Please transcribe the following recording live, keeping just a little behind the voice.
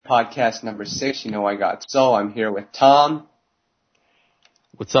podcast number 6. You know I got Soul. I'm here with Tom.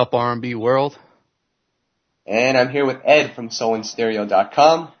 What's up, R&B world? And I'm here with Ed from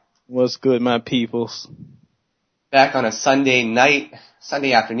soulandstereo.com. What's good, my peoples? Back on a Sunday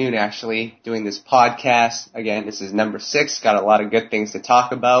afternoon actually, doing this podcast. Again, this is number 6. Got a lot of good things to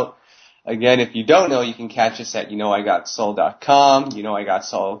talk about. Again, if you don't know, you can catch us at YouKnowIGotSoul.com,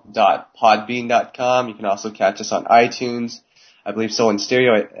 YouKnowIGotSoul.podbean.com. You can also catch us on iTunes. I believe Soul and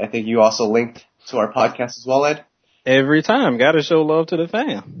Stereo. I think you also linked to our podcast as well, Ed. Every time. Gotta show love to the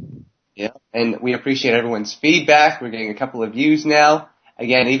fam. Yeah, and we appreciate everyone's feedback. We're getting a couple of views now.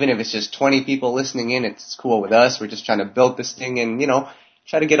 Again, even if it's just 20 people listening in, it's cool with us. We're just trying to build this thing and,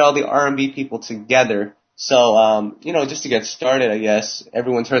 try to get all the R&B people together. So, just to get started, I guess,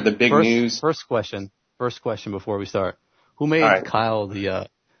 everyone's heard the big news. First question before we start. Who made Kyle the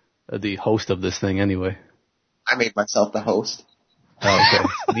host of this thing anyway? I made myself the host. Oh,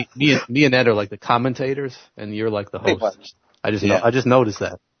 okay. me and Ed are like the commentators, and you're like the host. I just noticed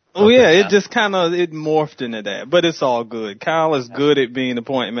that. Oh yeah, it just it morphed into that, but it's all good. Kyle is good at being the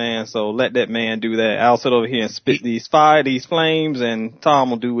point man, so let that man do that. I'll sit over here and spit these flames, and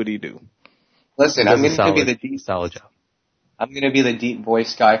Tom will do what he do. Listen, I'm going to be the deep solid job. I'm going to be the deep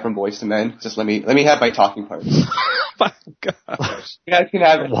voice guy from Boyz II Men. Just let me have my talking parts. My gosh. You guys can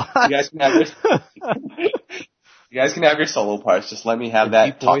have it. You guys can have your solo parts. Just let me have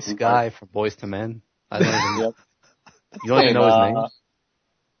that deep voice guy from Boyz II Men. I don't even know. You don't even know his name?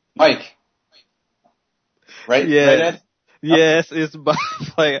 Mike. Right? Yeah. Right, Ed? Yes, it's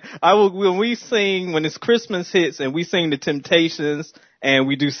like when it's Christmas hits and we sing the Temptations and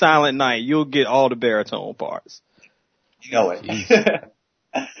we do Silent Night, you'll get all the baritone parts. You know it.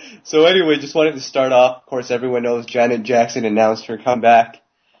 So anyway, just wanted to start off. Of course, everyone knows Janet Jackson announced her comeback.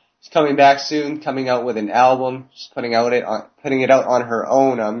 She's coming back soon, coming out with an album. She's putting it out on her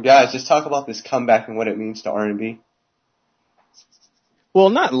own. Guys, just talk about this comeback and what it means to R&B. Well,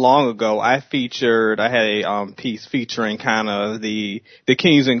 not long ago, I had a piece featuring kind of the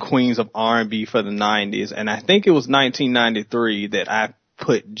kings and queens of R&B for the 90s, and I think it was 1993 that I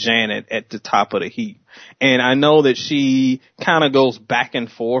put Janet at the top of the heap. And I know that she kind of goes back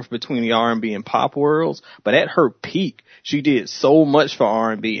and forth between the R&B and pop worlds, but at her peak, she did so much for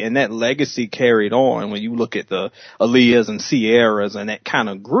R&B, and that legacy carried on when you look at the Aaliyahs and Sierras, and that kind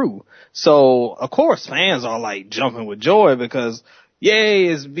of grew. So, of course, fans are like jumping with joy because yay,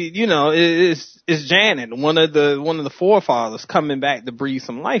 it's Janet, one of the forefathers coming back to breathe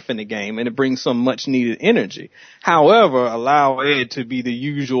some life in the game, and it brings some much needed energy. However, allow Ed to be the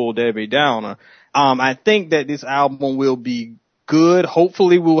usual Debbie Downer. I think that this album will be good.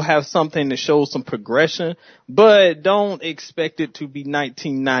 Hopefully we'll have something that shows some progression, but don't expect it to be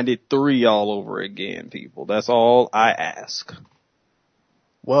 1993 all over again, people. That's all I ask.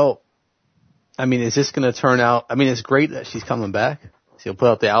 Well, I mean, is this going to turn out? I mean, it's great that she's coming back. She'll put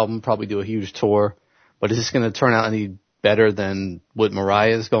out the album, probably do a huge tour. But is this going to turn out any better than what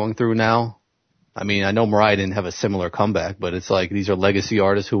Mariah's going through now? I mean, I know Mariah didn't have a similar comeback, but it's like these are legacy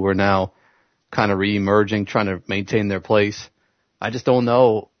artists who are now kind of re-emerging, trying to maintain their place. I just don't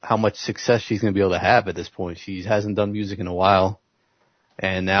know how much success she's going to be able to have at this point. She hasn't done music in a while.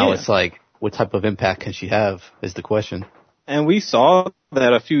 And now It's like, what type of impact can she have is the question. And we saw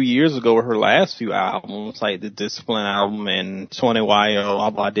that a few years ago with her last few albums, like the Discipline album and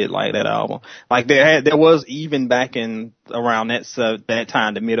 20YO. I did like that album. Like there was even back in around that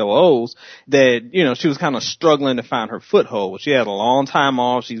time, the mid-00s, that, she was kind of struggling to find her foothold. She had a long time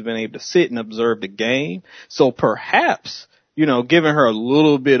off. She's been able to sit and observe the game. So perhaps, giving her a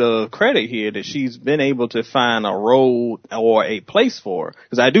little bit of credit here that she's been able to find a road or a place for her.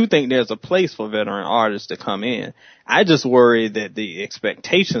 Because I do think there's a place for veteran artists to come in. I just worry that the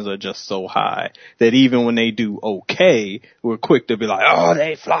expectations are just so high that even when they do okay, we're quick to be like, oh,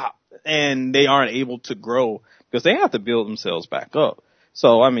 they flop. And they aren't able to grow because they have to build themselves back up.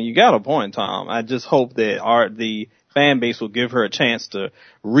 So, I mean, you got a point, Tom. I just hope that the fan base will give her a chance to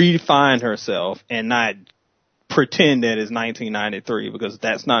refine herself and not pretend that it's 1993 because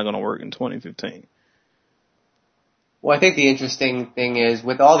that's not going to work in 2015. Well, I think the interesting thing is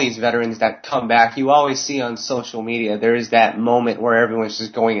with all these veterans that come back, you always see on social media, there is that moment where everyone's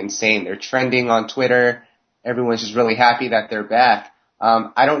just going insane. They're trending on Twitter. Everyone's just really happy that they're back.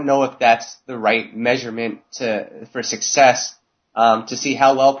 I don't know if that's the right measurement for success, to see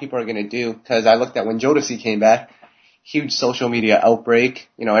how well people are going to do. Cause I looked at when Jodeci came back, huge social media outbreak.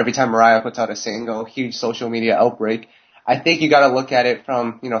 Every time Mariah puts out a single, huge social media outbreak. I think you got to look at it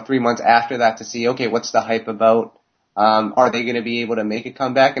from, 3 months after that to see, okay, what's the hype about? Are they going to be able to make a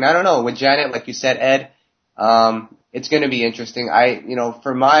comeback? And I don't know, with Janet, like you said, Ed, it's going to be interesting.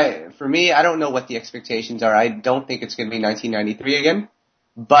 For me, I don't know what the expectations are. I don't think it's going to be 1993 again,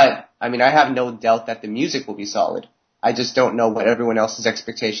 but I mean, I have no doubt that the music will be solid. I just don't know what everyone else's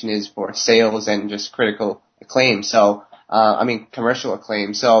expectation is for sales and just critical acclaim. So, commercial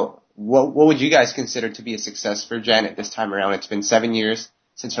acclaim. So, what would you guys consider to be a success for Janet this time around? It's been 7 years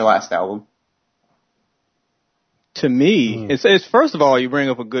since her last album. To me, it's first of all, you bring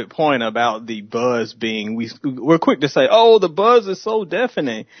up a good point about the buzz being, we're quick to say, oh, the buzz is so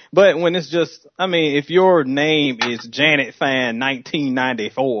deafening. But when it's just, if your name is Janet Fan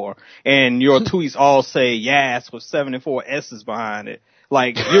 1994 and your tweets all say yes with 74 S's behind it,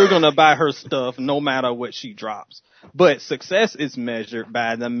 like, you're gonna buy her stuff no matter what she drops. But success is measured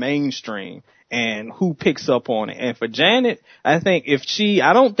by the mainstream and who picks up on it. And for Janet, I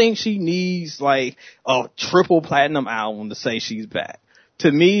don't think she needs like a triple platinum album to say she's back. To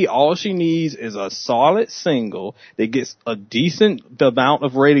me, all she needs is a solid single that gets a decent amount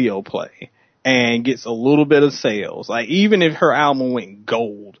of radio play and gets a little bit of sales. Like, even if her album went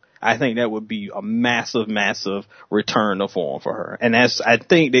gold, I think that would be a massive, massive return to form for her. And I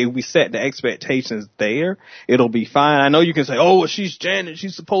think that if we set the expectations there, it'll be fine. I know you can say, oh, she's Janet,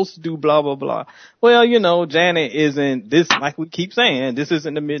 she's supposed to do blah, blah, blah. Well, Janet isn't this, like we keep saying, this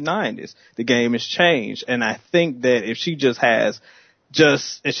isn't the mid-90s. The game has changed. And I think that if she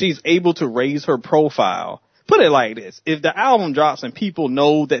if she's able to raise her profile, put it like this, if the album drops and people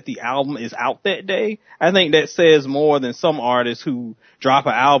know that the album is out that day, I think that says more than some artists who drop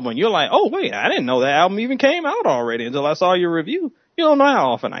an album and you're like, oh wait, I didn't know that album even came out already until I saw your review. You don't know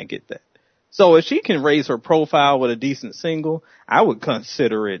how often I get that. So if she can raise her profile with a decent single, I would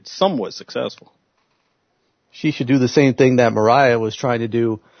consider it somewhat successful. She should do the same thing that Mariah was trying to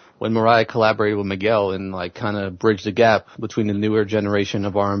do when Mariah collaborated with Miguel and like kind of bridge the gap between the newer generation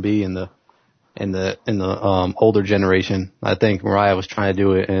of R&B and the older generation. I think Mariah was trying to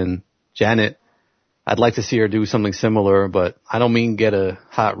do it, and Janet, I'd like to see her do something similar, but I don't mean get a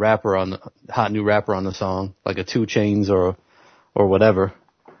hot new rapper on the song, like a 2 Chainz or whatever,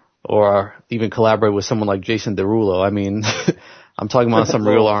 or even collaborate with someone like Jason Derulo. I mean, I'm talking about some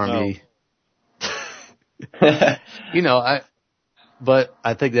real R&B. But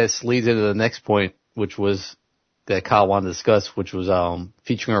I think that leads into the next point, which was that Kyle wanted to discuss, which was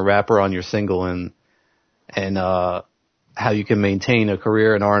featuring a rapper on your single and how you can maintain a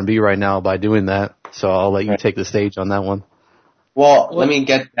career in R&B right now by doing that. So I'll let you take the stage on that one. Well, let me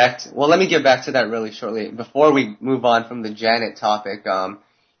get back to that really shortly. Before we move on from the Janet topic,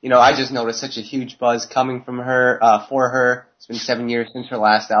 I just noticed such a huge buzz coming from her, for her. It's been 7 years since her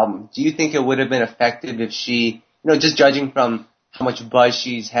last album. Do you think it would have been effective if she, just judging from how much buzz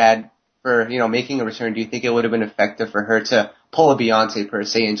she's had for, making a return, do you think it would have been effective for her to pull a Beyonce per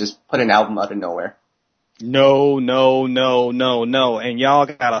se and just put an album out of nowhere? No. And y'all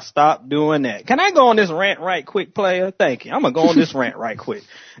gotta stop doing that. Can I go on this rant right quick, player? Thank you. I'm gonna go on this rant right quick.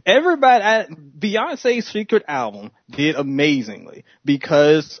 Beyonce's Secret album did amazingly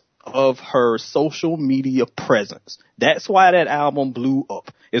because of her social media presence. That's why that album blew up.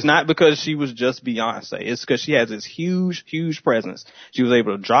 It's not because she was just Beyonce. It's because she has this huge, huge presence. She was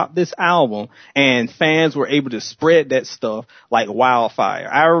able to drop this album and fans were able to spread that stuff like wildfire.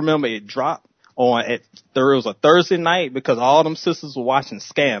 I remember it dropped it was a Thursday night because all them sisters were watching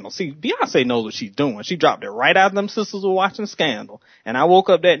Scandal. See, Beyonce knows what she's doing. She dropped it right after them sisters were watching Scandal. And I woke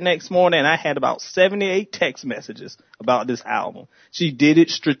up that next morning and I had about 78 text messages about this album. She did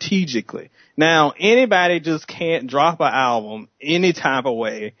it strategically. Now, anybody just can't drop an album any type of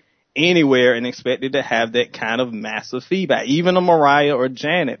way, anywhere, and expect it to have that kind of massive feedback. Even a Mariah or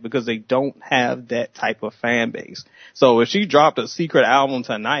Janet, because they don't have that type of fan base. So if she dropped a secret album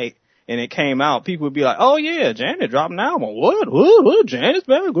tonight, and it came out, people would be like, oh yeah, Janet dropped an album. What? Janet's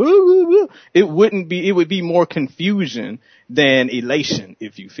back? It would be more confusion than elation,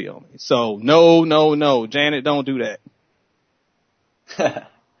 if you feel me. So no, Janet, don't do that.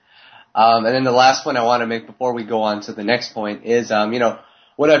 And then the last point I want to make before we go on to the next point is,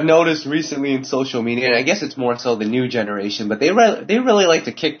 what I've noticed recently in social media, and I guess it's more so the new generation, but they really like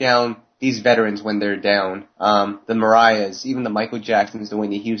to kick down these veterans when they're down. The Mariahs, even the Michael Jacksons, the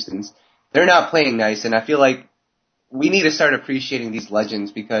Whitney Houstons, they're not playing nice, and I feel like we need to start appreciating these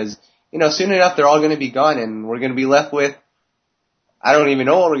legends because, soon enough they're all going to be gone and we're going to be left with, I don't even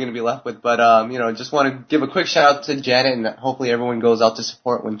know what we're going to be left with, but, just want to give a quick shout out to Janet and hopefully everyone goes out to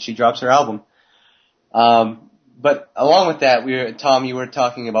support when she drops her album. But along with that, Tom, you were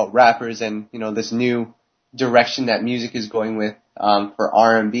talking about rappers and, this new direction that music is going with, for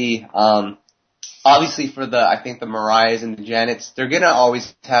R&B. Obviously I think the Mariahs and the Janets, they're gonna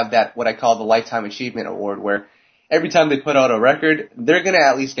always have that, what I call the Lifetime Achievement Award, where every time they put out a record, they're going to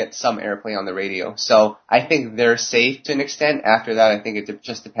at least get some airplay on the radio. So I think they're safe to an extent. After that, I think it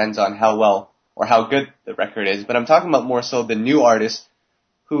just depends on how well or how good the record is. But I'm talking about more so the new artists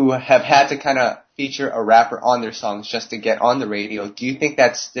who have had to kind of feature a rapper on their songs just to get on the radio. Do you think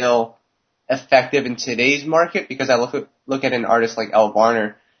that's still effective in today's market? Because I look at an artist like Elle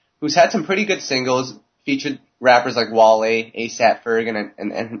Varner, who's had some pretty good singles, featured rappers like Wale, A$AP Ferg,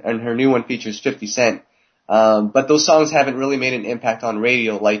 and her new one features 50 Cent. But those songs haven't really made an impact on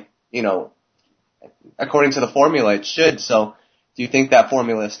radio like, according to the formula it should. So do you think that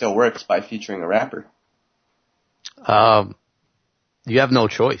formula still works by featuring a rapper? You have no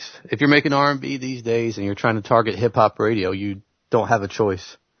choice. If you're making R&B these days and you're trying to target hip-hop radio, you don't have a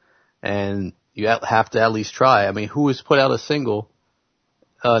choice. And you have to at least try. I mean, who has put out a single,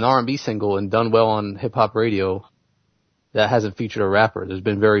 an R&B single, and done well on hip-hop radio that hasn't featured a rapper? There's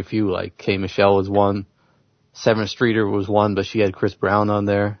been very few, like K. Michelle was one. Seven Streeter was one, but she had Chris Brown on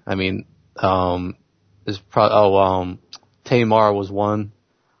there. I mean, Tamar was one.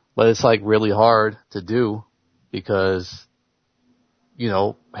 But it's like really hard to do because,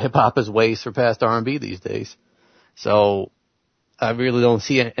 hip-hop has way surpassed R&B these days. So I really don't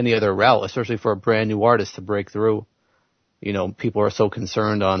see any other route, especially for a brand new artist to break through. People are so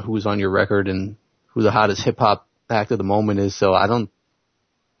concerned on who's on your record and who the hottest hip-hop act of the moment is. So I don't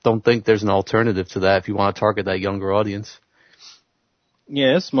think there's an alternative to that if you want to target that younger audience.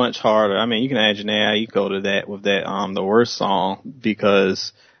 Yeah, it's much harder. I mean, you can imagine how you go to that with that, the Worst song,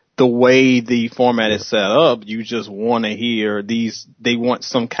 because the way the format is set up, you just want to hear they want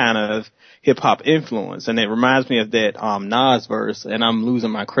some kind of hip hop influence. And it reminds me of that, Nas verse, and I'm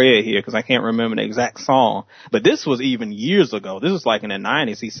losing my credit here because I can't remember the exact song. But this was even years ago. This was like in the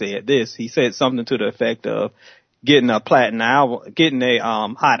 90s. He said something to the effect of, getting a platinum album, getting a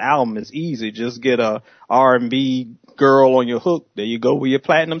hot album is easy. Just get a R&B girl on your hook. There you go with your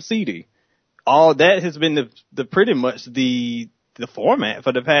platinum CD. All that has been the pretty much the format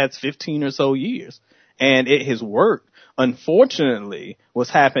for the past 15 or so years, and it has worked. Unfortunately, what's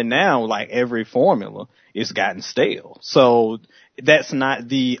happened now, like every formula, it's gotten stale. So that's not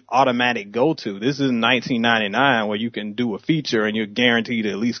the automatic go-to. This is 1999 where you can do a feature and you're guaranteed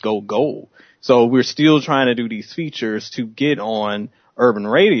to at least go gold. So we're still trying to do these features to get on urban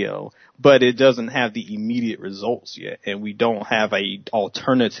radio, but it doesn't have the immediate results yet. And we don't have a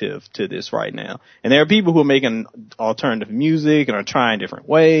alternative to this right now. And there are people who are making alternative music and are trying different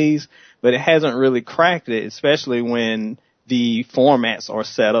ways, but it hasn't really cracked it, especially when the formats are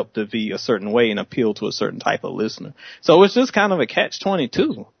set up to be a certain way and appeal to a certain type of listener. So it's just kind of a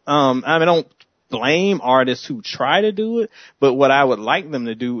catch-22. I don't blame artists who try to do it, but what I would like them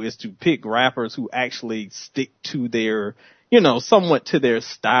to do is to pick rappers who actually stick to their, somewhat to their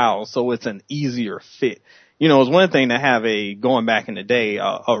style, so it's an easier fit. It's one thing to have going back in the day,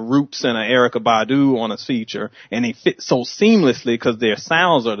 a Roots and an Erykah Badu on a feature, and they fit so seamlessly because their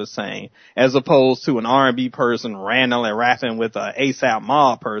sounds are the same, as opposed to an R&B person randomly rapping with a A$AP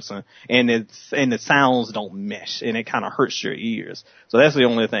Mob person, and the sounds don't mesh, and it kind of hurts your ears. So that's the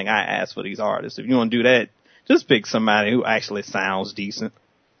only thing I ask for these artists. If you want to do that, just pick somebody who actually sounds decent.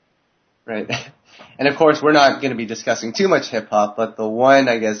 Right. And of course, we're not going to be discussing too much hip hop, but the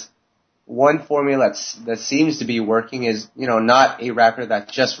one formula that seems to be working is, not a rapper that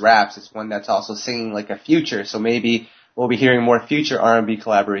just raps. It's one that's also singing like a Future. So maybe we'll be hearing more Future R&B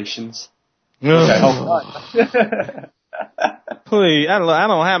collaborations. Which I hope not. Please, I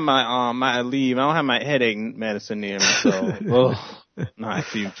don't have my Aleve. I don't have my headache medicine near me, so not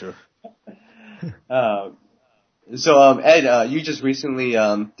Future. So Ed, you just recently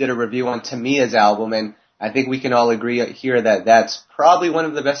did a review on Tamia's album, and I think we can all agree here that that's probably one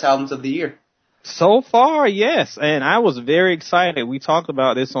of the best albums of the year. So far, yes. And I was very excited. We talked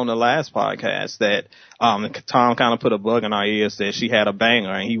about this on the last podcast that Tom kind of put a bug in our ears that she had a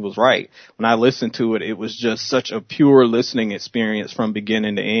banger, and he was right. When I listened to it, it was just such a pure listening experience from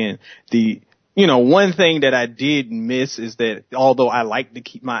beginning to end. One thing that I did miss is that although I like to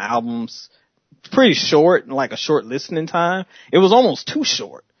keep my albums pretty short, like a short listening time, it was almost too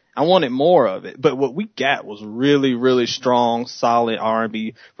short. I wanted more of it, but what we got was really, really strong, solid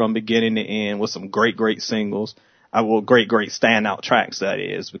R&B from beginning to end with some great, great singles. Great standout tracks, that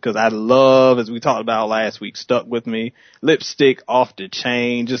is, because I love, as we talked about last week, Stuck With Me, Lipstick, Off the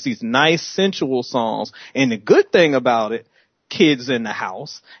Chain, just these nice, sensual songs. And the good thing about it, Kids in the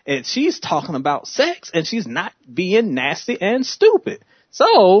House, and she's talking about sex and she's not being nasty and stupid.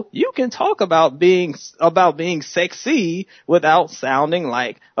 So you can talk about being sexy without sounding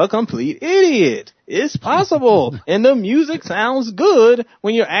like a complete idiot. It's possible. And the music sounds good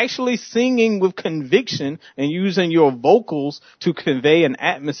when you're actually singing with conviction and using your vocals to convey an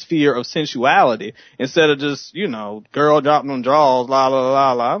atmosphere of sensuality instead of just, girl dropping them draws, la la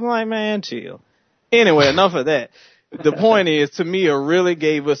la la. I'm like, man, chill. Anyway, enough of that. The point is, Tamia really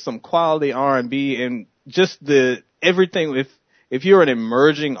gave us some quality R&B and just everything. If you're an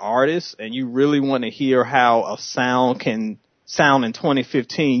emerging artist and you really want to hear how a sound can sound in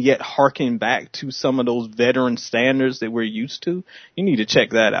 2015 yet harken back to some of those veteran standards that we're used to, you need to check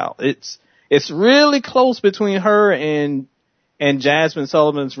that out. It's really close between her and Jasmine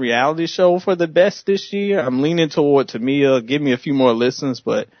Sullivan's reality show for the best this year. I'm leaning toward Tamia. Give me a few more listens,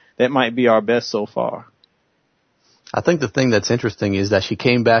 but that might be our best so far. I think the thing that's interesting is that she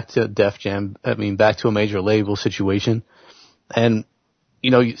came back to Def Jam, back to a major label situation. And,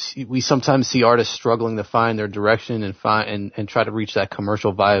 we sometimes see artists struggling to find their direction and try to reach that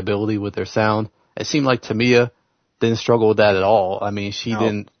commercial viability with their sound. It seemed like Tamia didn't struggle with that at all. I mean,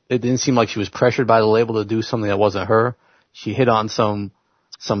 it didn't seem like she was pressured by the label to do something that wasn't her. She hit on some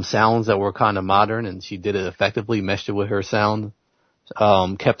sounds that were kind of modern and she did it effectively, meshed it with her sound,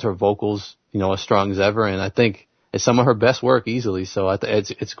 kept her vocals, as strong as ever. And I think it's some of her best work easily. So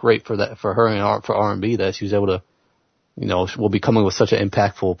it's great for her and for R&B that she was able to, will be coming with such an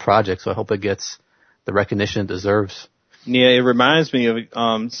impactful project. So I hope it gets the recognition it deserves. Yeah, it reminds me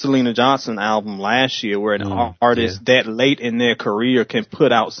of Selena Johnson's album last year where an artist that late in their career can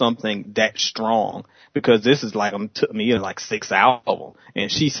put out something that strong. Because this is like, to me, like 6th album. And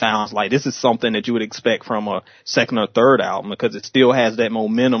she sounds like this is something that you would expect from a second or third album because it still has that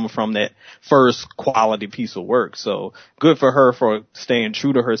momentum from that first quality piece of work. So good for her for staying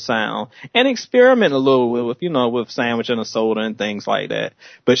true to her sound and experiment a little with, with Sandwich and a Soda and things like that.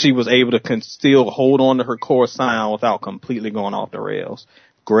 But she was able to still hold on to her core sound without completely going off the rails.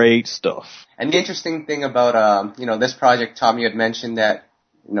 Great stuff. And the interesting thing about, this project, Tom, you had mentioned that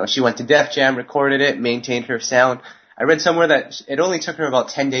she went to Def Jam, recorded it, maintained her sound. I read somewhere that it only took her about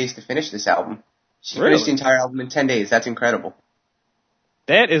 10 days to finish this album. She finished the entire album in 10 days. That's incredible.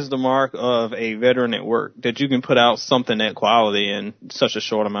 That is the mark of a veteran at work, that you can put out something that quality in such a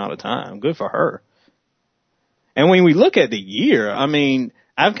short amount of time. Good for her. And when we look at the year,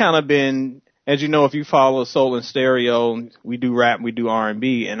 I've kind of been, as you know, if you follow Soul and Stereo, we do rap, we do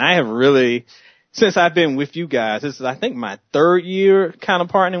R&B, and I have really, since I've been with you guys, this is, I think, my 3rd year kind of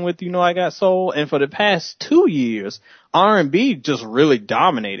partnering with I Got Soul. And for the past 2 years, R&B just really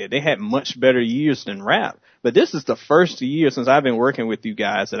dominated. They had much better years than rap. But this is the first year since I've been working with you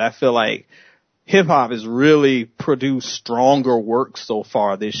guys that I feel like hip-hop has really produced stronger work so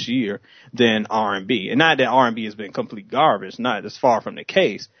far this year than R&B. And not that R&B has been complete garbage. Not as far from the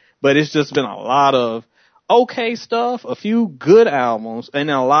case. But it's just been a lot of okay stuff, a few good albums, and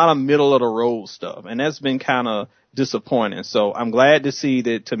then a lot of middle of the road stuff. And that's been kind of disappointing. So I'm glad to see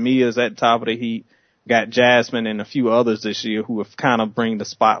that Tamia's at the top of the heap, got Jasmine and a few others this year who have kind of bring the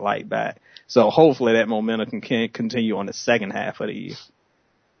spotlight back. So hopefully that momentum can continue on the second half of the year.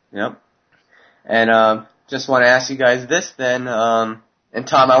 Yep. And just want to ask you guys this then, and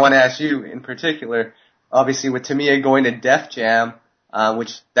Tom, I want to ask you in particular, obviously with Tamia going to Def Jam,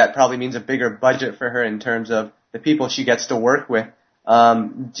 which that probably means a bigger budget for her in terms of the people she gets to work with.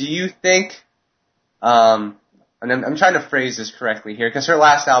 Do you think, and I'm trying to phrase this correctly here, because her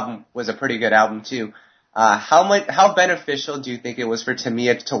last album was a pretty good album too. How beneficial do you think it was for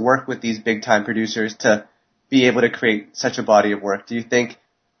Tamia to work with these big time producers to be able to create such a body of work? Do you think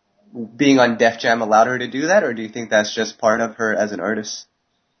being on Def Jam allowed her to do that, or do you think that's just part of her as an artist?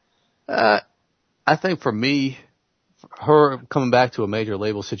 I think for me, her coming back to a major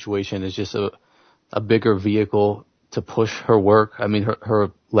label situation is just a bigger vehicle to push her work.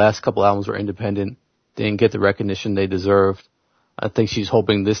 Her last couple albums were independent, didn't get the recognition they deserved. I think she's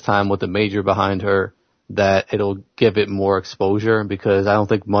hoping this time with the major behind her that it'll give it more exposure, because I don't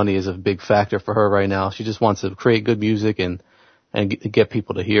think money is a big factor for her right now. She just wants to create good music and get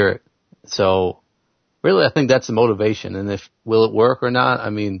people to hear it. So really, I think that's the motivation. And will it work or not?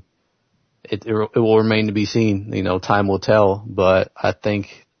 It will remain to be seen. Time will tell. But I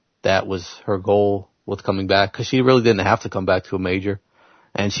think that was her goal with coming back, because she really didn't have to come back to a major,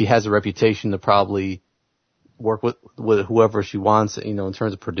 and she has a reputation to probably work with whoever she wants. In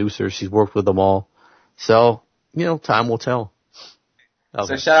terms of producers, she's worked with them all. So time will tell. Okay.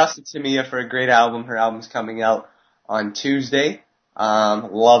 So shout out to Tamia for a great album. Her album's coming out on Tuesday.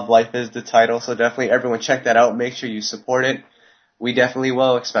 Love Life is the title. So definitely everyone check that out. Make sure you support it. We definitely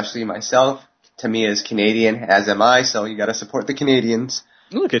will, especially myself. Tamia is Canadian, as am I, so you gotta support the Canadians.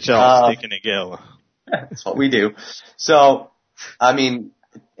 Look at y'all sticking together. That's what we do. So, I mean,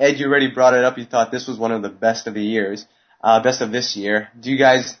 Ed, you already brought it up. You thought this was one of the best of the years, best of this year. Do you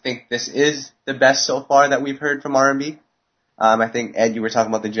guys think this is the best so far that we've heard from R&B? I think, Ed, you were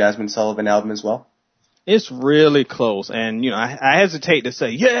talking about the Jasmine Sullivan album as well. It's really close, and I hesitate to say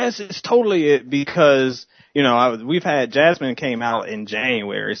yes, it's totally it, because we've had Jasmine came out in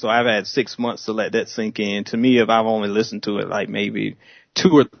January, so I've had 6 months to let that sink in. To me, if I've only listened to it like maybe 2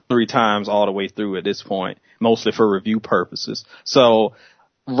 or 3 times all the way through at this point, mostly for review purposes. So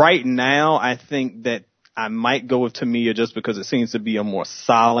right now, I think that I might go with Tamia just because it seems to be a more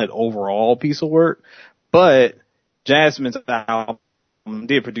solid overall piece of work, but Jasmine's album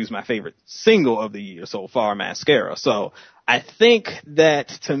did produce my favorite single of the year so far, Mascara. So I think that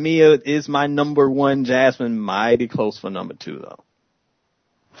Tamia is my number 1. Jasmine mighty close for number 2 though.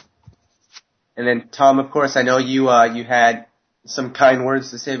 And then Tom, of course, I know you had some kind words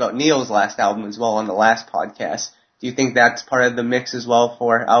to say about Neil's last album as well on the last podcast. Do you think that's part of the mix as well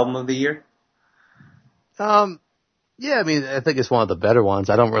for album of the year? Yeah, I mean, I think it's one of the better ones.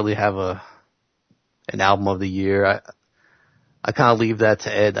 I don't really have an album of the year. I kind of leave that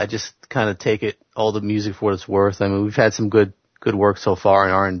to Ed. I just kind of take it, all the music for what it's worth. I mean, we've had some good work so far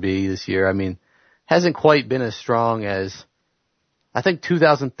in R&B this year. I mean, hasn't quite been as strong as, I think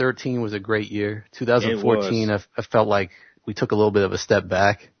 2013 was a great year. 2014, I felt like we took a little bit of a step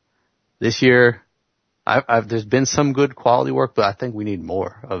back. This year, there's been some good quality work, but I think we need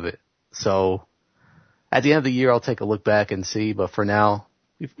more of it. So at the end of the year, I'll take a look back and see, but for now,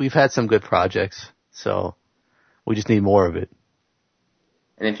 we've had some good projects. So we just need more of it.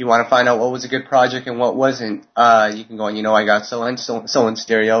 And if you want to find out what was a good project and what wasn't, you can go on, I Got So in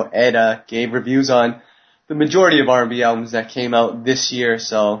Stereo. Ed gave reviews on the majority of R&B albums that came out this year,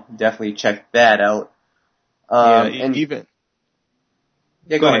 so definitely check that out. Go ahead.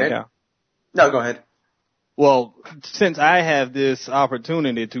 Yeah. No, go ahead. Well, since I have this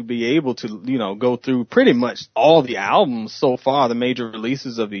opportunity to be able to, go through pretty much all the albums so far, the major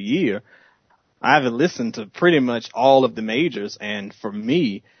releases of the year, I've listened to pretty much all of the majors, and for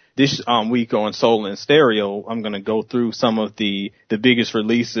me, this week on Soul and Stereo, I'm going to go through some of the biggest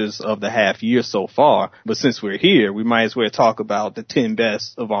releases of the half year so far. But since we're here, we might as well talk about the 10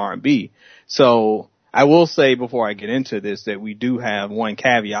 best of R&B. So I will say before I get into this that we do have one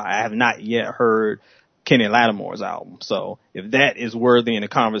caveat. I have not yet heard Kenny Lattimore's album. So if that is worthy in a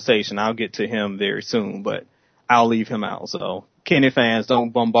conversation, I'll get to him very soon, but I'll leave him out. So Kenny fans,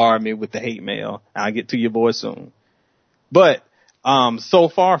 don't bombard me with the hate mail. I'll get to your boy soon. But so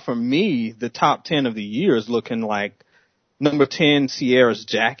far for me, the top 10 of the year is looking like number 10, Sierra's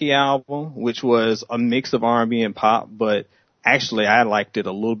Jackie album, which was a mix of R&B and pop, but actually I liked it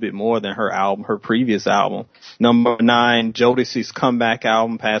a little bit more than her previous album. Number 9, Jodeci's comeback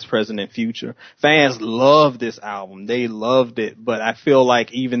album, Past, Present, and Future. Fans love this album. They loved it, but I feel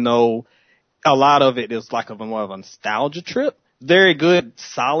like even though a lot of it is like more of a nostalgia trip, very good,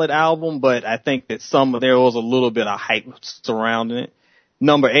 solid album, but I think that there was a little bit of hype surrounding it.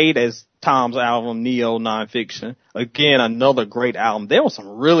 Number 8 is Tom's album, Neo Nonfiction. Again, another great album. There was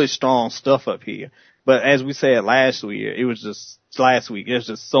some really strong stuff up here. But as we said last week, there's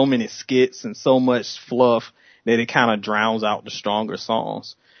just so many skits and so much fluff that it kind of drowns out the stronger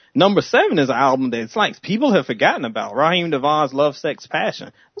songs. Number 7 is an album that it's like people have forgotten about. Raheem DeVaugh's Love, Sex,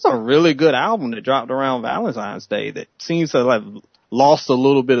 Passion. It's a really good album that dropped around Valentine's Day that seems to have lost a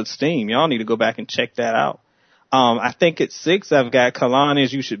little bit of steam. Y'all need to go back and check that out. I think at 6, I've got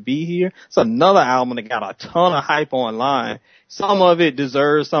Kalani's You Should Be Here. It's another album that got a ton of hype online. Some of it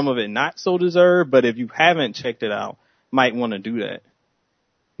deserves, some of it not so deserved, but if you haven't checked it out, might want to do that.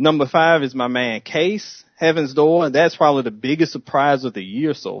 Number 5 is my man Case, Heaven's Door. That's probably the biggest surprise of the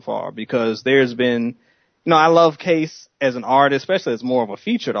year so far because there's been, I love Case as an artist, especially as more of a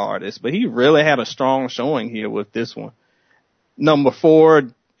featured artist, but he really had a strong showing here with this one. Number 4,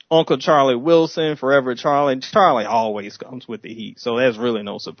 Uncle Charlie Wilson, Forever Charlie. Charlie always comes with the heat, so that's really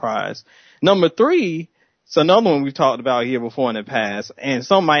no surprise. Number 3, it's another one we've talked about here before in the past, and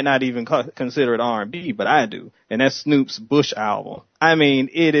some might not even consider it R&B, but I do, and that's Snoop's Bush album. I mean,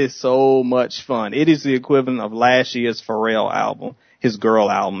 it is so much fun. It is the equivalent of last year's Pharrell album, his Girl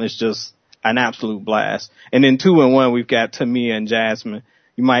album. It's just an absolute blast. And then 2 and 1, we've got Tamia and Jasmine.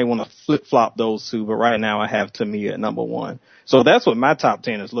 You might want to flip-flop those two, but right now I have Tamia at number 1. So that's what my top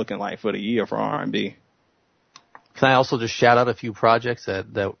 10 is looking like for the year for R&B. Can I also just shout out a few projects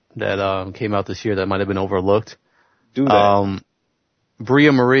that came out this year that might have been overlooked? Do that.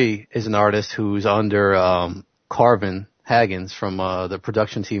 Bria Marie is an artist who's under Carvin Haggins from the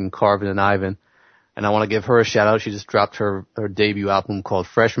production team Carvin and Ivan. and I want to give her a shout out. She just dropped her debut album called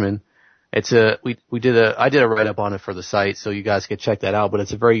Freshman. I did a write up on it for the site, so you guys can check that out. But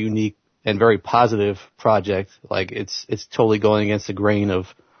it's a very unique and very positive project. Like it's totally going against the grain of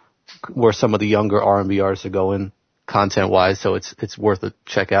where some of the younger R&B artists are going content wise. So it's worth a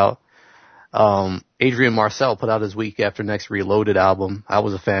check out. Adrian Marcel put out his Week After Next Reloaded album. I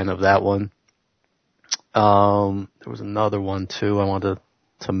was a fan of that one. There was another one too I wanted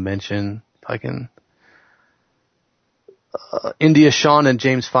to mention. If I can. India Shawn and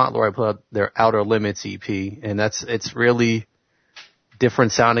James Fauntleroy put out their Outer Limits EP, and it's really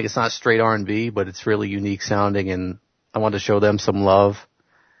different sounding. It's not straight R&B, but it's really unique sounding, and I wanted to show them some love.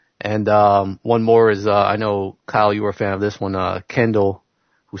 And one more is I know Kyle, you were a fan of this one. Kendall,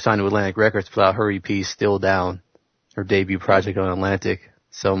 who signed to Atlantic Records, put out her EP Still Down, her debut project on Atlantic.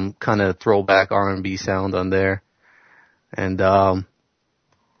 Some kind of throwback R&B sound on there, and not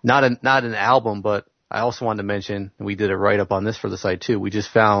an album, but I also wanted to mention, and we did a write-up on this for the site too, we just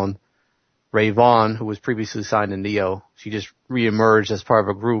found Ray Vaughn, who was previously signed to Neo. She just reemerged as part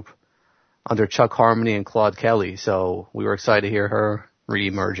of a group under Chuck Harmony and Claude Kelly, so we were excited to hear her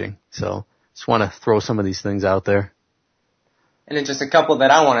reemerging. So just want to throw some of these things out there. And then just a couple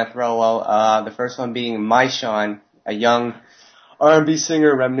that I want to throw out. The first one being Maishan, a young R&B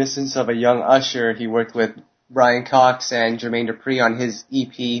singer reminiscent of a young Usher. He worked with Brian Cox and Jermaine Dupri on his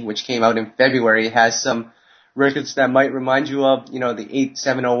EP, which came out in February. It has some records that might remind you of, the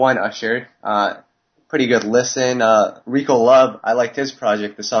 8701 Usher. Pretty good listen. Rico Love, I liked his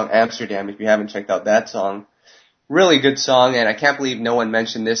project, the song Amsterdam, if you haven't checked out that song. Really good song, and I can't believe no one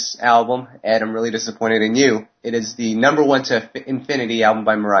mentioned this album. Ed, I'm really disappointed in you. It is the number 1 to Infinity album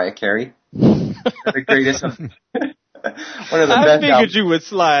by Mariah Carey. The greatest of, one of the best figured albums. You would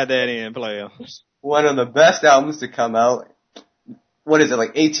slide that in, player. One of the best albums to come out. What is it,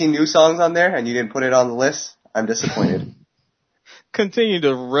 like 18 new songs on there, and you didn't put it on the list? I'm disappointed. Continue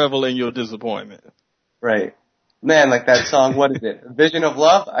to revel in your disappointment. Right. Man, like that song, what is it? Vision of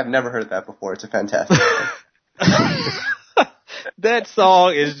Love? I've never heard that before. It's a fantastic song. That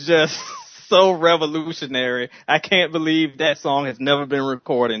song is just so revolutionary. I can't believe that song has never been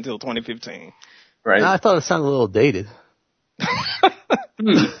recorded until 2015. Right. I thought it sounded a little dated.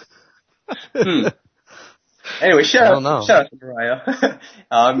 Anyway, shout out to Mariah.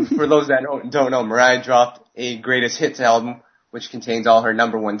 For those that don't know, Mariah dropped a greatest hits album, which contains all her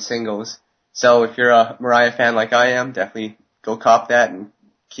number 1 singles. So if you're a Mariah fan like I am, definitely go cop that and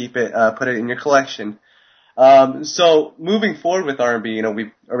keep it, put it in your collection. So moving forward with R&B,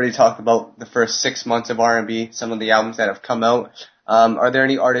 we've already talked about the first 6 months of R&B, some of the albums that have come out. Are there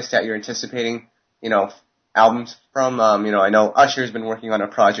any artists that you're anticipating, albums from? I know Usher's been working on a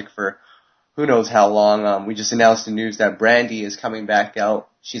project for who knows how long. We just announced the news that Brandy is coming back out.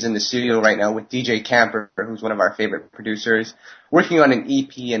 She's in the studio right now with DJ Camper, who's one of our favorite producers, working on an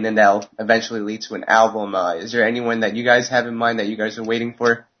EP, and then that'll eventually lead to an album. Is there anyone that you guys have in mind that you guys are waiting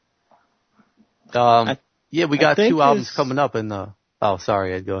for? Yeah, we got 2 albums coming up in the... Oh,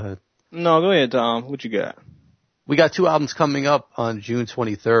 sorry, Ed, go ahead. No, go ahead, Tom. What you got? We got 2 albums coming up on June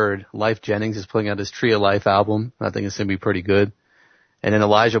 23rd. Life Jennings is putting out his Tree of Life album. I think it's going to be pretty good. And then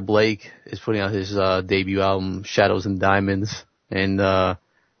Elijah Blake is putting out his debut album, Shadows and Diamonds. And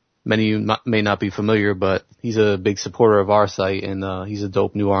many of you may not be familiar, but he's a big supporter of our site, and he's a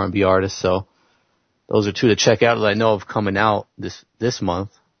dope new R&B artist. So those are 2 to check out that I know of coming out this month.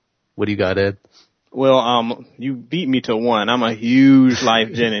 What do you got, Ed? Well, you beat me to 1. I'm a huge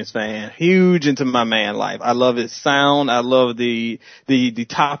Life Jennings fan. Huge into my man Life. I love his sound. I love the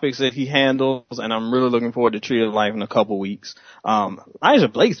topics that he handles, and I'm really looking forward to Tree of Life in a couple weeks. Elijah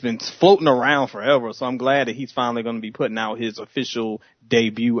Blake's been floating around forever, so I'm glad that he's finally going to be putting out his official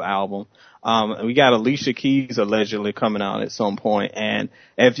debut album. We got Alicia Keys allegedly coming out at some point, and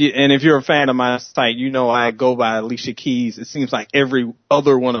if you're a fan of my site, I go by Alicia Keys. It seems like every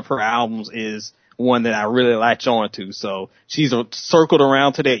other one of her albums is one that I really latch on to. So she's circled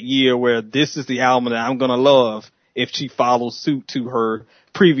around to that year where this is the album that I'm going to love if she follows suit to her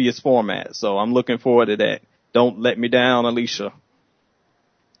previous format. So I'm looking forward to that. Don't let me down, Alicia.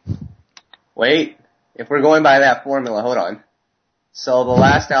 Wait, if we're going by that formula, hold on. So the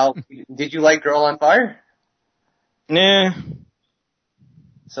last album, did you like Girl on Fire? Nah.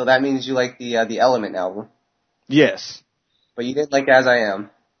 So that means you like the Element album? Yes. But you didn't like As I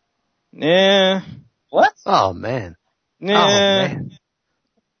Am? Yeah. What? Oh, man. Yeah. Oh, man.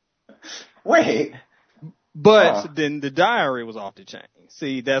 Wait. But then the Diary was off the chain.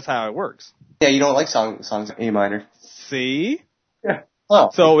 See, that's how it works. Yeah, you don't like songs in A minor. See? Yeah.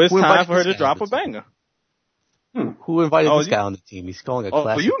 Oh. So it's time for her to drop a banger. Who Who invited Oh, this guy on the team? He's calling a Oh,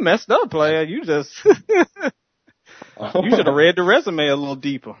 classic. you messed up, player. You just you should have read the resume a little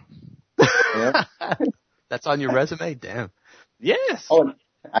deeper. Yep. That's on your resume? Damn. Yes. Oh,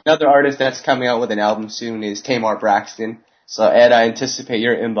 another artist that's coming out with an album soon is Tamar Braxton. So, Ed, I anticipate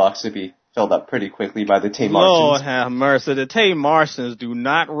your inbox to be filled up pretty quickly by the Tamar Lord Martians. have mercy. The Tay Martians do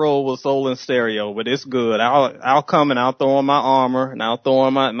not roll with Soul and Stereo, but it's good. I'll come and I'll throw on my armor and I'll throw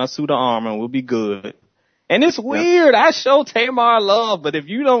on my suit of armor and we'll be good. And it's weird. I show Tamar love, but if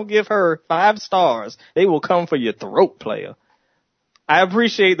you don't give her 5 stars, they will come for your throat, player. I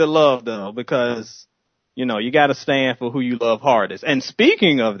appreciate the love though, because, you know, you gotta stand for who you love hardest. And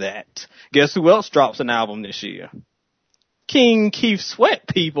speaking of that, guess who else drops an album this year? King Keith Sweat,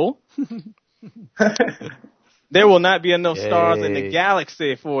 people. There will not be enough stars in the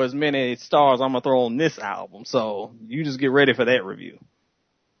galaxy for as many stars I'm gonna throw on this album. So you just get ready for that review.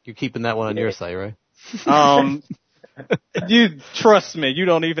 You're keeping that one on your site, right? You trust me, you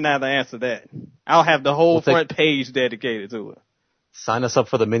don't even have to answer that. I'll have the whole front page dedicated to it. Sign us up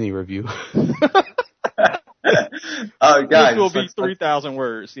for the mini review. Guys, This will be 3,000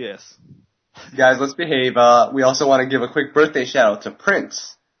 words, yes. Guys, let's behave. We also want to give a quick birthday shout out to Prince.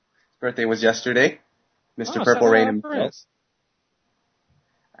 His birthday was yesterday. Mr. Purple Rain himself.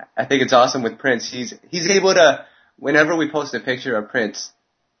 I think it's awesome with Prince. He's able to, whenever we post a picture of Prince,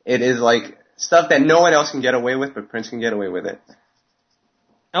 it is like stuff that no one else can get away with, but Prince can get away with it.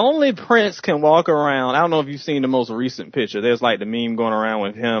 Only Prince can walk around. I don't know if you've seen the most recent picture. There's like the meme going around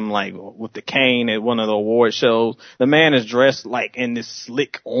with him, like with the cane at one of the award shows. The man is dressed like in this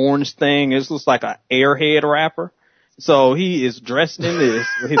slick orange thing. It looks like an Airhead rapper. So he is dressed in this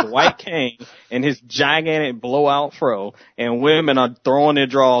with his white cane and his gigantic blowout fro, and women are throwing their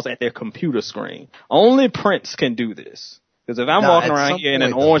drawers at their computer screen. Only Prince can do this. Because if I'm walking around here in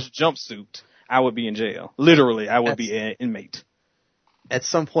an orange jumpsuit, I would be in jail. Literally, I would be an inmate. At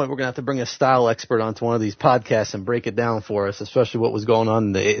some point, we're going to have to bring a style expert onto one of these podcasts and break it down for us, especially what was going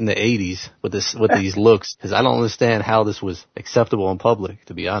on in the 80s with these looks, because I don't understand how this was acceptable in public,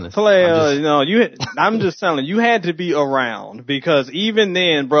 to be honest. I'm just telling you, you had to be around, because even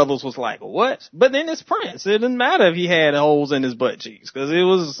then, brothers was like, what? But then it's Prince. It didn't matter if he had holes in his butt cheeks, because it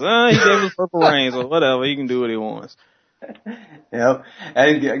was, he gave us Purple Rain, so whatever, he can do what he wants. Yep.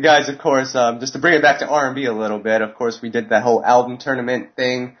 And guys, of course, just to bring it back to R&B a little bit, of course, we did that whole album tournament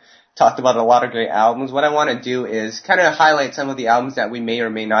thing, talked about a lot of great albums. What I want to do is kind of highlight some of the albums that we may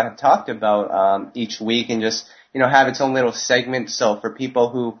or may not have talked about each week, and just, have its own little segment. So for people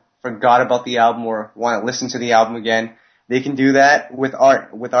who forgot about the album or want to listen to the album again, they can do that with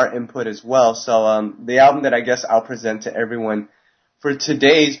our input as well. So the album that I guess I'll present to everyone for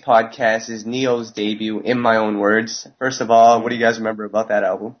today's podcast is Neo's debut, In My Own Words. First of all, what do you guys remember about that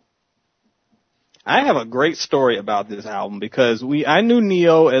album? I have a great story about this album, because I knew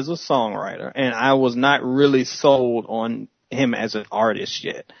Neo as a songwriter, and I was not really sold on him as an artist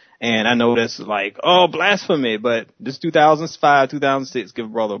yet. And I know that's like, blasphemy, but this 2005, 2006, give a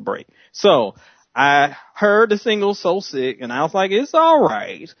brother a break. So I heard the single So Sick, and I was like, it's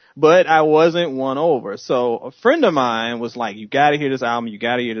alright, but I wasn't won over. So a friend of mine was like, you gotta hear this album, you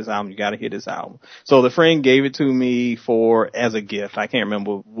gotta hear this album, you gotta hear this album. So the friend gave it to me as a gift. I can't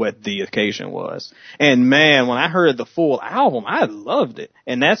remember what the occasion was. And man, when I heard the full album, I loved it.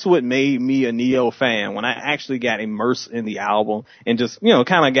 And that's what made me a Neo fan, when I actually got immersed in the album and just,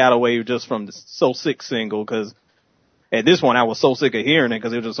 kind of got away just from the So Sick single, because at this point I was so sick of hearing it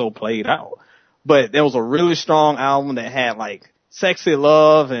because it was just so played out. But there was a really strong album that had like Sexy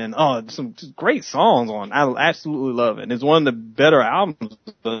Love and some great songs on. I absolutely love it. It's one of the better albums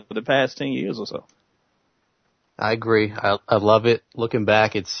of the past 10 years or so. I agree. I love it. Looking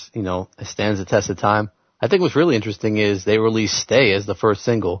back, it stands the test of time. I think what's really interesting is they released Stay as the first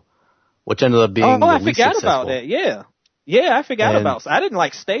single, which ended up being the least successful. I forgot about that. Yeah, I forgot about it. I didn't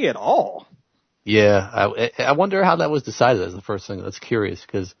like Stay at all. Yeah, I wonder how that was decided as the first single. That's curious,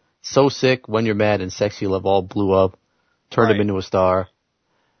 because So Sick, When You're Mad, and Sexy Love all blew up, turned him into a star.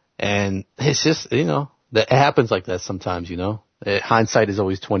 And it's just, that it happens like that sometimes, Hindsight is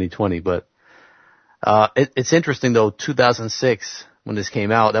always 20/20, but it's interesting though, 2006, when this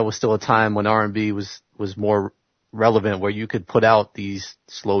came out, that was still a time when R&B was more relevant, where you could put out these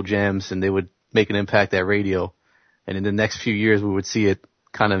slow jams and they would make an impact at radio. And in the next few years, we would see it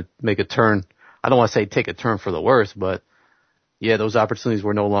kind of make a turn. I don't want to say take a turn for the worse, but yeah, those opportunities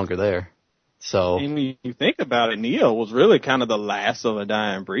were no longer there. So, and when you think about it, Neo was really kind of the last of a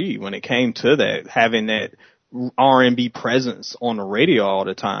dying breed when it came to that, having that R&B presence on the radio all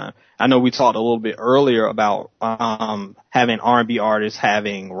the time. I know we talked a little bit earlier about having R&B artists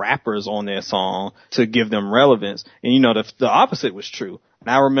having rappers on their song to give them relevance, and the opposite was true. And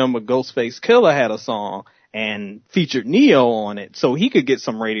I remember Ghostface Killah had a song and featured Neo on it, so he could get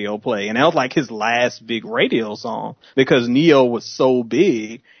some radio play, and that was like his last big radio song because Neo was so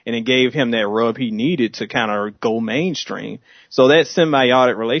big, and it gave him that rub he needed to kind of go mainstream. So that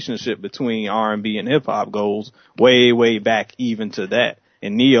symbiotic relationship between R&B and hip hop goes way, way back even to that.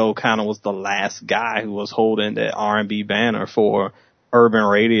 And Neo kind of was the last guy who was holding that R&B banner for urban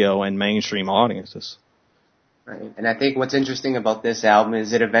radio and mainstream audiences. Right. And I think what's interesting about this album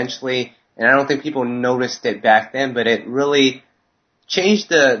is it eventually, and I don't think people noticed it back then, but it really changed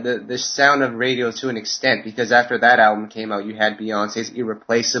the sound of radio to an extent, because after that album came out, you had Beyonce's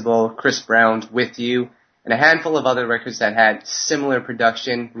Irreplaceable, Chris Brown's With You, and a handful of other records that had similar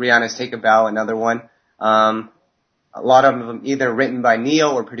production. Rihanna's Take a Bow, another one. A lot of them either written by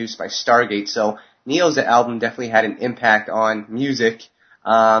Neo or produced by Stargate. So Neo's album definitely had an impact on music.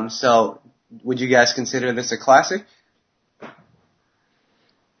 So would you guys consider this a classic?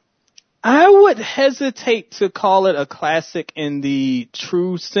 I would hesitate to call it a classic in the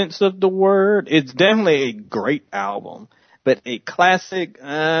true sense of the word. It's definitely a great album, but a classic,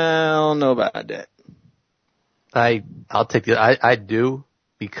 I don't know about that. I'll take it. I do,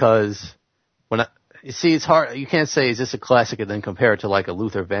 because you see, it's hard. You can't say, is this a classic, and then compare it to like a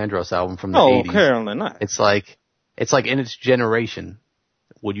Luther Vandross album from the 80s. Oh, apparently not. It's like in its generation,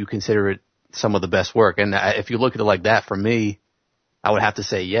 would you consider it some of the best work? And if you look at it like that, for me, I would have to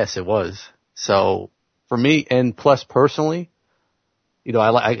say yes, it was. So for me, and plus personally,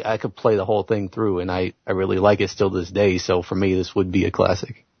 I could play the whole thing through, and I really like it still to this day. So for me, this would be a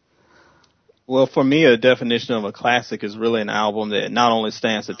classic. Well, for me, a definition of a classic is really an album that not only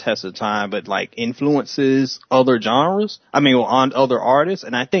stands the test of time, but like influences other genres. On other artists.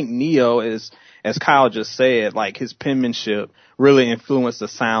 And I think Neo is, as Kyle just said, like his penmanship really influenced the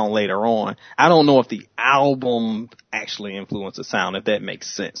sound later on. I don't know if the album actually influenced the sound, if that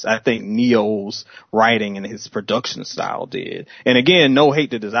makes sense. I think Neo's writing and his production style did. And again, no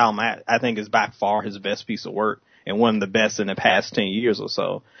hate to this album. I think it's by far his best piece of work and one of the best in the past 10 years or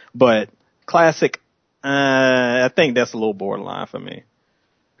so. But classic, I think that's a little borderline for me.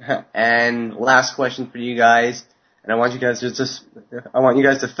 And last question for you guys, and I want you guys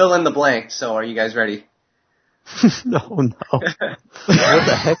to fill in the blank. So, are you guys ready? No. What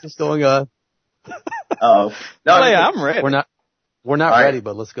the heck is going on? Oh, no, I'm ready. We're not ready,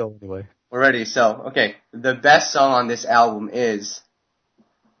 but let's go anyway. We're ready. So, okay, the best song on this album is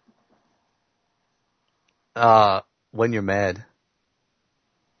When You're Mad.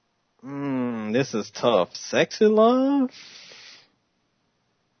 This is tough. Sexy Love?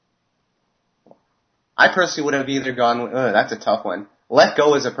 I personally would have either gone, that's a tough one. Let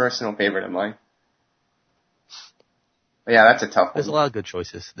Go is a personal favorite of mine. But yeah, that's a tough one. There's a lot of good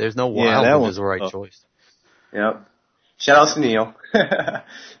choices. There's no one. I don't think there's a right choice. Yep. Shout out to Neil.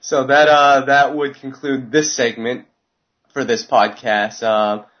 So that would conclude this segment for this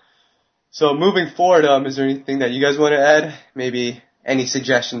podcast. So moving forward, is there anything that you guys want to add? Maybe any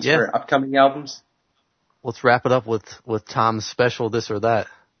suggestions for upcoming albums? Let's wrap it up with Tom's special This or That.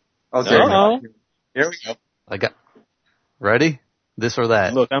 Oh, here we go. Ready? This or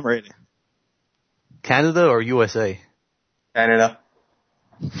That. Look, I'm ready. Canada or USA? Canada.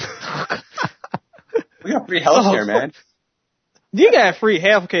 We got free healthcare, man. You got free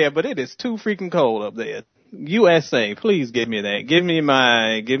healthcare, but it is too freaking cold up there. USA, please give me that. Give me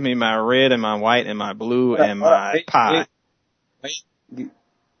my red and my white and my blue and my pie. Wait.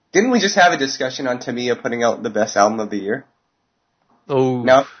 Didn't we just have a discussion on Tamia putting out the best album of the year? Oh.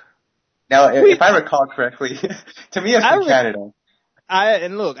 Now, if I recall correctly, Tamia's from Canada.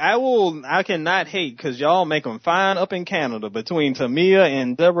 I cannot hate because y'all make them fine up in Canada between Tamia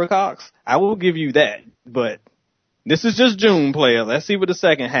and Deborah Cox. I will give you that, but this is just June, player. Let's see what the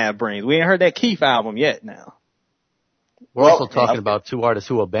second half brings. We ain't heard that Keith album yet now. We're also talking about two artists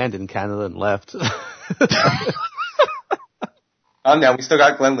who abandoned Canada and left. Now we still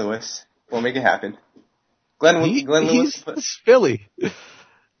got Glenn Lewis. We'll make it happen. Glenn Lewis. He's Philly.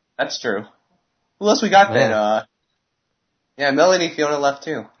 That's true. Who else we got then? Melanie Fiona left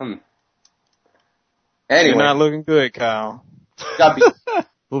too. Anyway. You're not looking good, Kyle.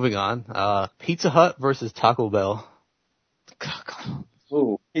 Moving on. Pizza Hut versus Taco Bell.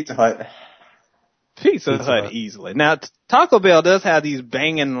 Ooh, Pizza Hut. Pizza Hut easily. Now, Taco Bell does have these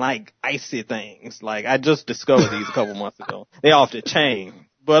banging, like, icy things. Like, I just discovered these a couple months ago. They off the chain.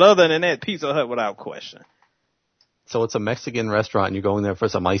 But other than that, Pizza Hut without question. So it's a Mexican restaurant and you're going there for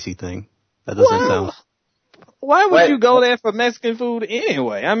some icy thing. That doesn't sound... Why would you go there for Mexican food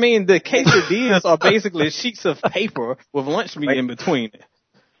anyway? I mean, the quesadillas are basically sheets of paper with lunch meat in between it.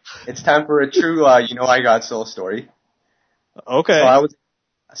 It's time for a true, I got soul story. Okay.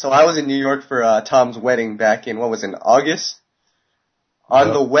 So I was in New York for Tom's wedding back in, August?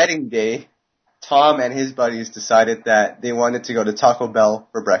 On the wedding day, Tom and his buddies decided that they wanted to go to Taco Bell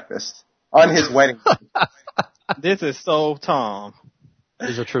for breakfast. On his wedding day. This is so Tom. This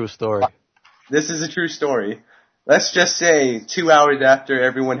is a true story. This is a true story. Let's just say 2 hours after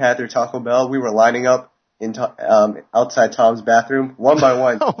everyone had their Taco Bell, we were lining up outside Tom's bathroom, one by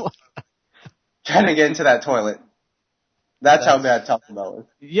one, trying to get into that toilet. That's how bad Taco Bell is.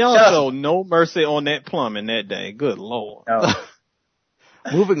 Y'all showed no mercy on that plumbing that day. Good Lord. No.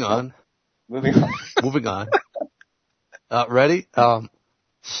 Moving on. Moving on. Ready?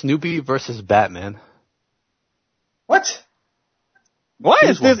 Snoopy versus Batman. What? Why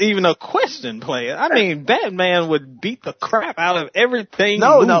is this even a question, player? I mean, Batman would beat the crap out of everything.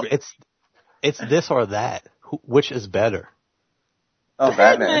 No, it's this or that. Which is better? Oh,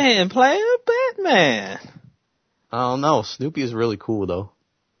 Batman. Player, Batman. I don't know. Snoopy is really cool though.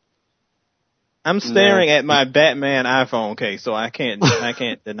 I'm staring at my Batman iPhone case, so I can't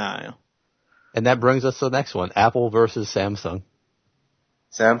deny him. And that brings us to the next one: Apple versus Samsung.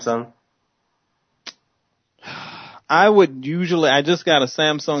 Samsung. I just got a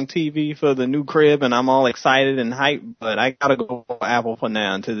Samsung TV for the new crib and I'm all excited and hyped, but I gotta go for Apple for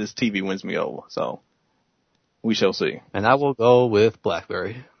now until this TV wins me over. So, we shall see. And I will go with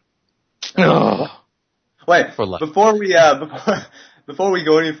BlackBerry. Wait, before we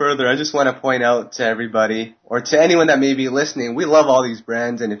go any further, I just want to point out to everybody, or to anyone that may be listening, we love all these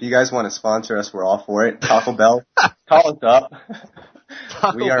brands, and if you guys want to sponsor us, we're all for it. Taco Bell, call us up.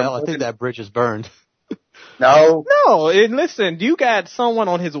 Taco Bell, I think that bridge is burned. No, and listen, you got someone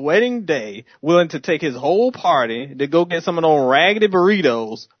on his wedding day willing to take his whole party to go get some of those raggedy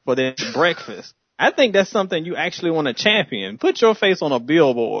burritos for their breakfast. I think that's something you actually want to champion. Put your face on a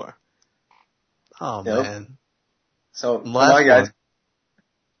billboard. Oh, man. So, guys.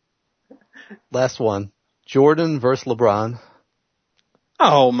 Last one. Jordan versus LeBron.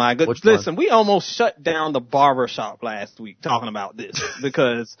 Oh my goodness. Listen, we almost shut down the barber shop last week talking about this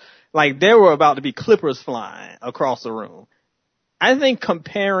because there were about to be clippers flying across the room. I think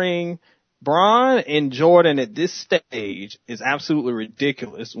comparing Bron and Jordan at this stage is absolutely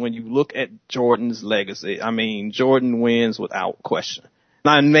ridiculous when you look at Jordan's legacy. I mean, Jordan wins without question.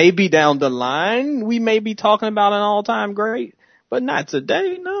 Now, maybe down the line we may be talking about an all-time great, but not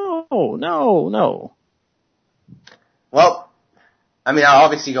today. No. Well, I mean, I'll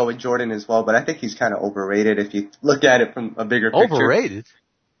obviously go with Jordan as well, but I think he's kind of overrated if you look at it from a bigger picture. Overrated?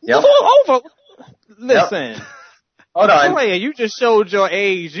 Yep. Listen. Yep. Hold on. Player, you just showed your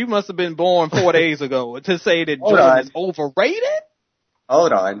age. You must have been born 4 days ago to say that Jordan is overrated?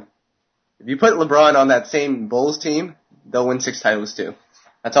 Hold on. If you put LeBron on that same Bulls team, they'll win 6 titles too.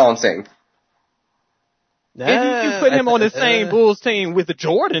 That's all I'm saying. If you put him on the same Bulls team with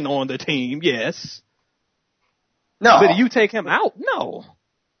Jordan on the team, yes. No. But you take him out? No.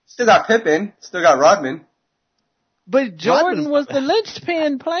 Still got Pippen. Still got Rodman. But Jordan was the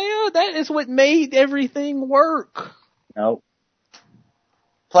linchpin player. That is what made everything work. No.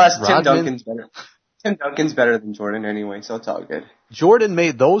 Plus, Tim Duncan's better. Tim Duncan's better than Jordan anyway, so it's all good. Jordan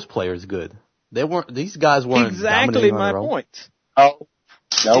made those players good. These guys weren't exactly my point. Oh,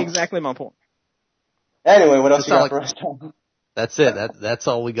 no. Exactly my point. Anyway, what else you got for us, Tom? That's it. That's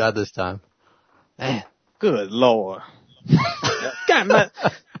all we got this time. Man. Good Lord. Got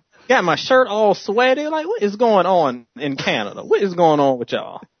my shirt all sweaty. Like, what is going on in Canada? What is going on with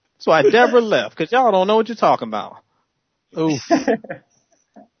y'all? That's why Deborah left, because y'all don't know what you're talking about. Ooh.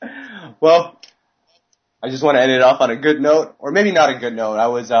 Well, I just want to end it off on a good note, or maybe not a good note. I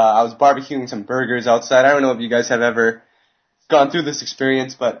was barbecuing some burgers outside. I don't know if you guys have ever gone through this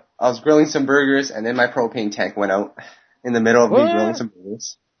experience, but I was grilling some burgers, and then my propane tank went out in the middle of me grilling some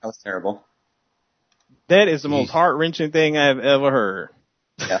burgers. That was terrible. That is the most heart-wrenching thing I've ever heard.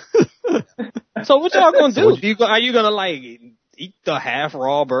 Yeah. So what y'all gonna do? Are you gonna eat the half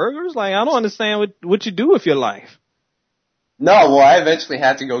raw burgers? I don't understand what you do with your life. No, well, I eventually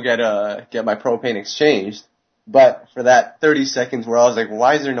had to go get my propane exchanged, but for that 30 seconds where I was like,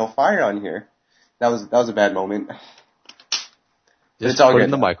 why is there no fire on here? That was a bad moment. Just put it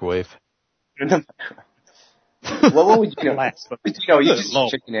in the microwave. What would you know? You just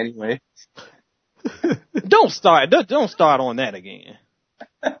eat chicken anyway. Don't start on that again.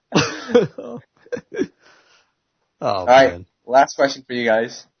 All right, last question for you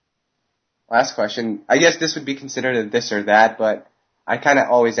guys. Last question. I guess this would be considered a this or that, but I kind of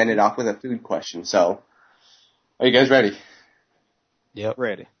always ended off with a food question. So, Are you guys ready? Yep.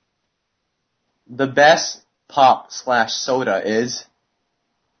 Ready. The best pop/soda is?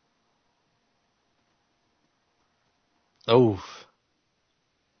 Oh.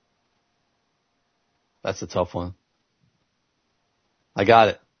 That's a tough one. I got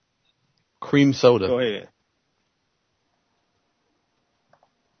it. Cream soda. Go ahead.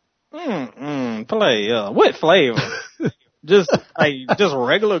 Play. What flavor? just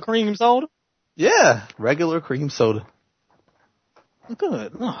regular cream soda? Yeah, regular cream soda.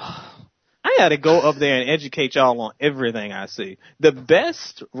 Good. I gotta go up there and educate y'all on everything I see. The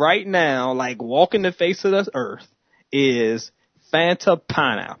best right now, like walking the face of the earth, is Fanta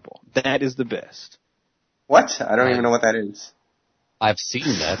Pineapple. That is the best. What? I don't even know what that is. I've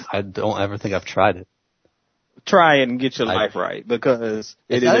seen that. I don't ever think I've tried it. Try it and get your life right, because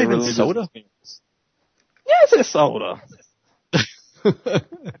it is not a even religious soda? experience. Yes, it's soda.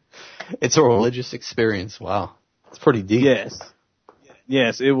 It's a religious experience. Wow. It's pretty deep.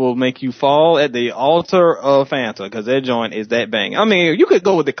 Yes, it will make you fall at the altar of Fanta, because that joint is that bang. I mean, you could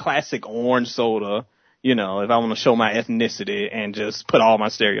go with the classic orange soda, if I want to show my ethnicity and just put all my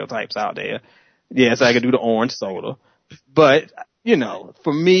stereotypes out there. Yes, I could do the orange soda. But,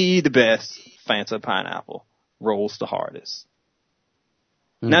 for me, the best, Fanta Pineapple rolls the hardest.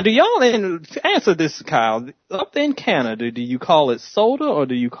 Now, do y'all answer this, Kyle? Up in Canada, do you call it soda or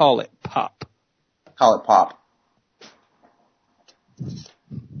do you call it pop? Call it pop.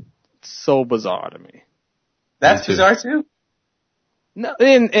 So bizarre to me. That's bizarre too? No,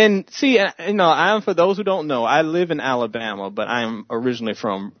 and see, I'm, for those who don't know, I live in Alabama, but I'm originally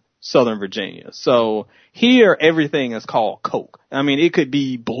from Southern Virginia. So here everything is called Coke. I mean, it could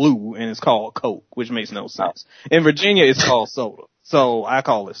be blue and it's called Coke, which makes no sense. In Virginia, it's called soda. So I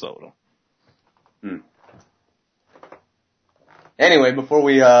call it soda. Anyway, before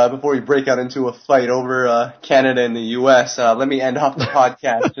we break out into a fight over Canada and the U.S., let me end off the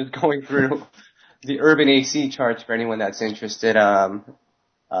podcast just going through the Urban AC charts for anyone that's interested.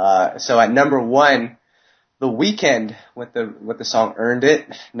 So at number 1, The Weeknd with the song "Earned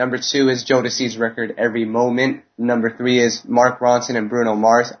It." Number 2 is Jodeci's record "Every Moment." Number 3 is Mark Ronson and Bruno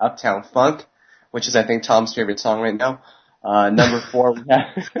Mars' "Uptown Funk," which is I think Tom's favorite song right now. Number 4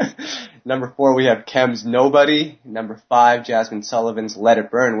 we have Kem's "Nobody." Number 5, Jasmine Sullivan's "Let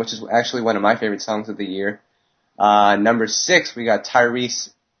It Burn," which is actually one of my favorite songs of the year. Number 6 we got Tyrese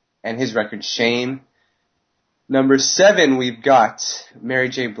and his record "Shame." Number 7 we've got Mary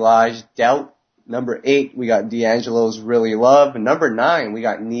J. Blige, "Doubt." Number 8 we got D'Angelo's "Really Love." And number 9 we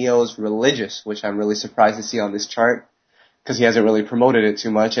got Neo's "Religious," which I'm really surprised to see on this chart because he hasn't really promoted it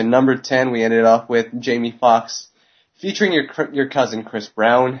too much. And number 10 we ended off with Jamie Foxx featuring your cousin Chris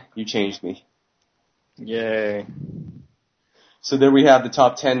Brown, "You Changed Me." Yay. So there we have the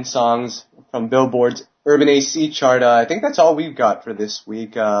top 10 songs from Billboard's Urban AC chart. I think that's all we've got for this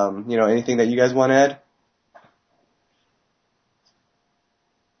week. Anything that you guys want to add?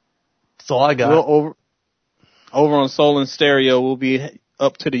 That's all I got. Well, over on Soul and Stereo, we'll be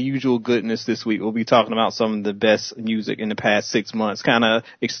up to the usual goodness this week. We'll be talking about some of the best music in the past 6 months, kind of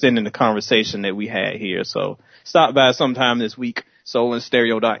extending the conversation that we had here. So stop by sometime this week,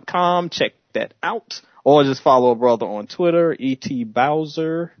 soulandstereo.com. Check that out. Or just follow a brother on Twitter, E.T.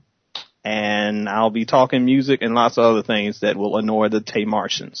 Bowser. And I'll be talking music and lots of other things that will annoy the Tay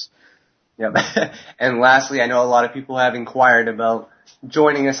Martians. Yep. And lastly, I know a lot of people have inquired about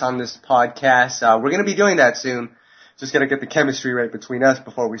joining us on this podcast. We're going to be doing that soon. Just got to get the chemistry right between us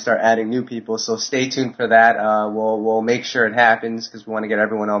before we start adding new people. So stay tuned for that. We'll make sure it happens because we want to get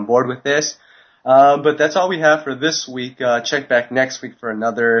everyone on board with this. But that's all we have for this week. Check back next week for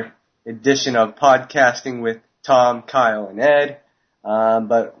another edition of Podcasting with Tom, Kyle, and Ed.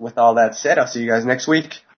 But with all that said, I'll see you guys next week.